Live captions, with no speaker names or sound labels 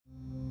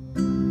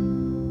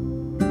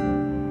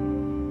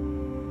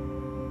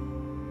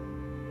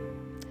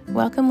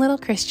Welcome, little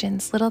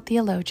Christians, little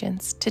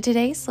theologians, to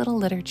today's little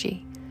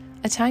liturgy,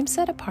 a time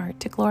set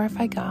apart to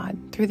glorify God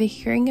through the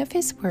hearing of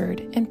His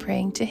word and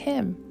praying to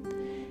Him.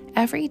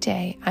 Every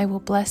day I will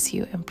bless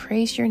you and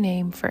praise your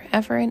name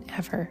forever and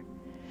ever.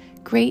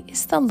 Great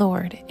is the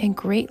Lord and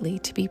greatly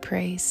to be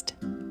praised.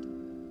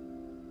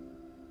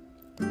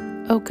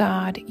 O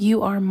God,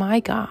 you are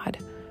my God.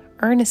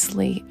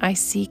 Earnestly I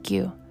seek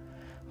you.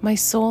 My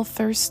soul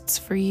thirsts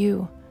for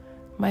you.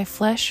 My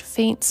flesh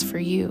faints for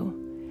you,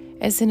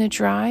 as in a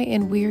dry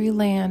and weary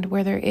land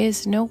where there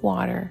is no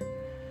water.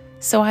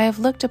 So I have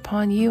looked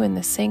upon you in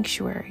the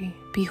sanctuary,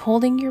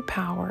 beholding your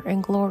power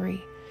and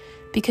glory.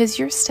 Because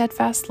your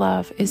steadfast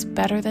love is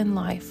better than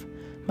life,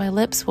 my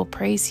lips will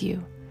praise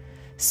you.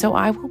 So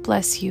I will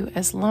bless you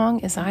as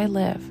long as I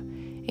live.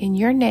 In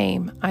your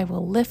name I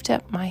will lift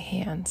up my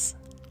hands.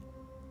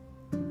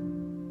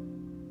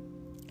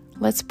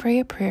 Let's pray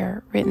a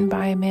prayer written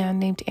by a man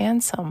named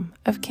Anselm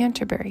of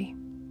Canterbury.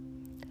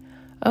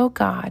 O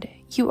God,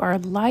 you are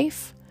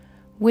life,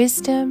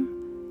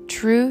 wisdom,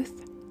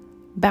 truth,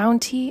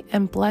 bounty,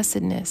 and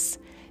blessedness,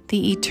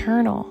 the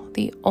eternal,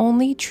 the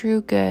only true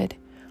good,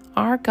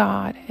 our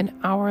God and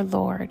our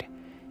Lord.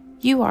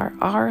 You are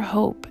our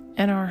hope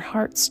and our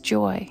heart's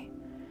joy.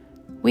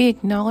 We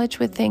acknowledge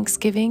with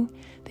thanksgiving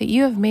that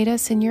you have made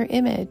us in your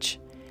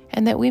image,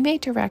 and that we may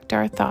direct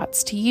our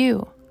thoughts to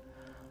you.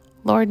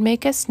 Lord,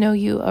 make us know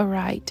you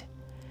aright,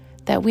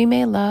 that we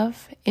may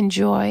love,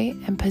 enjoy,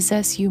 and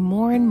possess you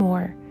more and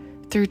more,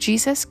 through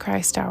Jesus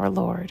Christ our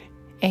Lord.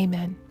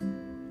 Amen.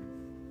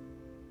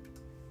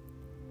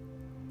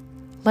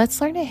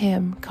 Let's learn a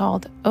hymn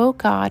called, O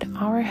God,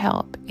 our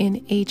help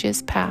in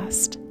ages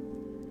past.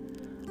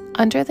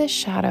 Under the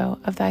shadow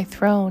of thy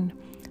throne,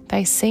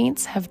 thy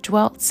saints have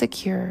dwelt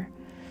secure.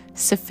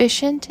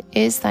 Sufficient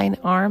is thine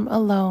arm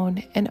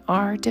alone, and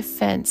our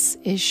defense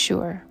is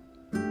sure.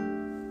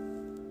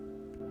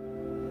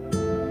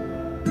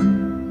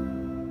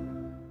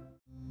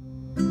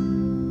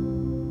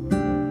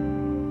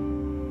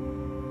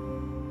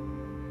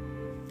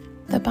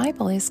 The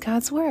Bible is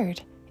God's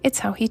Word. It's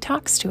how He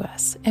talks to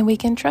us, and we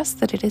can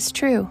trust that it is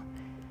true.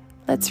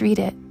 Let's read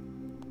it.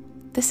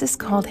 This is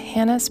called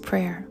Hannah's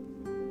Prayer.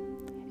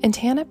 And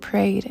Hannah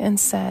prayed and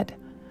said,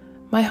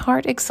 My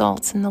heart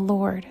exalts in the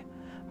Lord.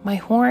 My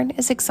horn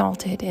is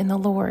exalted in the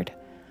Lord.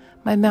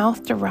 My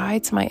mouth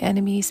derides my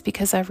enemies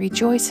because I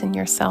rejoice in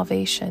your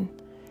salvation.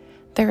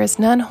 There is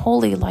none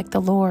holy like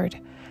the Lord,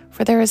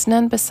 for there is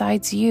none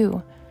besides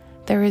you.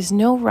 There is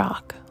no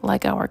rock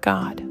like our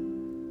God.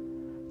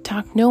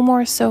 Talk no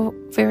more so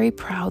very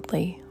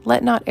proudly.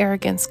 Let not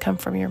arrogance come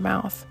from your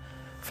mouth.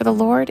 For the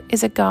Lord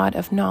is a God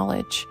of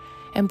knowledge,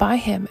 and by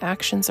Him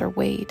actions are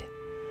weighed.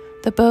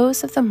 The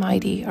bows of the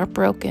mighty are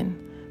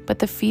broken, but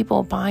the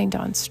feeble bind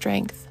on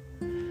strength.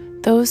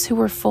 Those who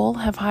were full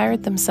have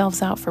hired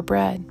themselves out for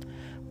bread,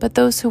 but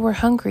those who were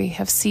hungry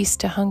have ceased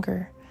to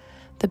hunger.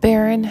 The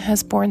barren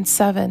has borne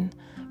 7,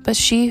 but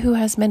she who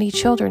has many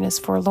children is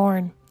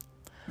forlorn.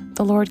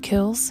 The Lord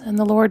kills, and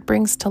the Lord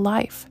brings to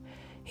life.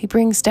 He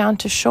brings down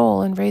to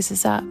Sheol and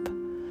raises up.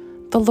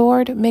 The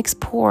Lord makes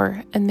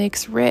poor and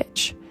makes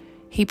rich.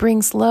 He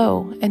brings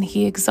low and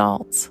He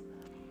exalts.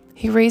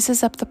 He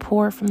raises up the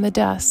poor from the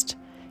dust.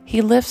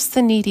 He lifts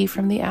the needy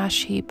from the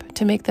ash heap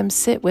to make them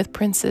sit with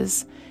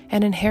princes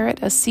and inherit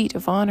a seat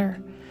of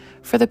honor.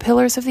 For the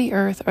pillars of the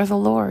earth are the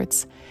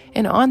Lord's,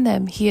 and on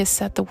them He has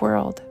set the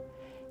world.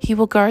 He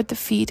will guard the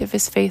feet of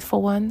His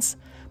faithful ones,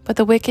 but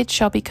the wicked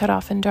shall be cut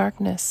off in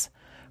darkness.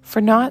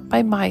 For not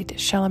by might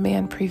shall a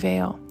man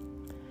prevail.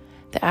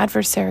 The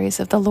adversaries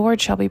of the Lord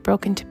shall be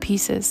broken to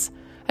pieces.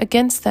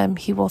 Against them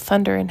He will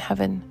thunder in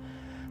heaven.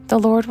 The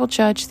Lord will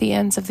judge the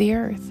ends of the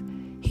earth.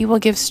 He will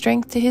give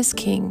strength to His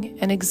king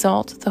and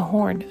exalt the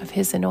horn of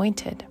His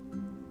anointed.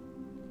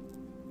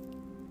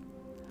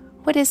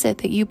 What is it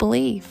that you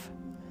believe?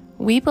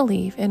 We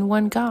believe in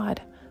one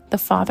God, the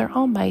Father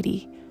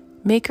Almighty,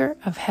 maker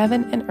of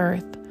heaven and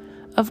earth,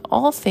 of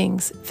all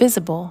things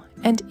visible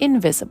and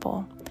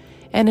invisible,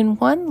 and in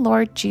one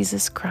Lord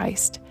Jesus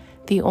Christ,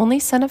 the only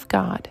Son of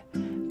God,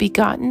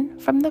 begotten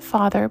from the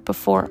Father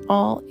before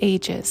all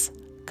ages,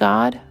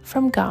 God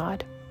from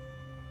God.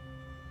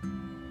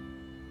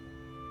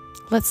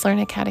 Let's learn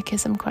a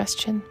catechism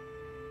question.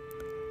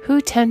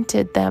 Who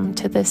tempted them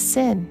to this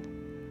sin?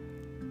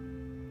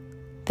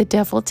 The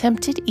devil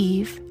tempted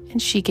Eve,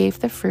 and she gave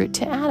the fruit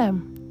to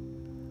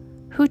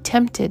Adam. Who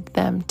tempted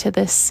them to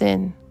this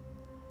sin?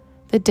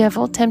 The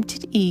devil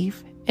tempted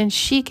Eve, and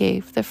she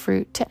gave the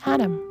fruit to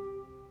Adam.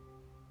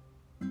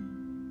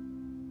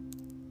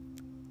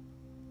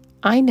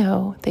 I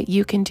know that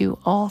you can do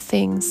all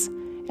things,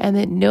 and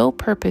that no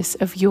purpose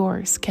of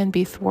yours can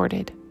be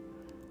thwarted.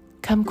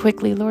 Come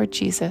quickly, Lord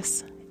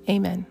Jesus.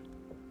 Amen.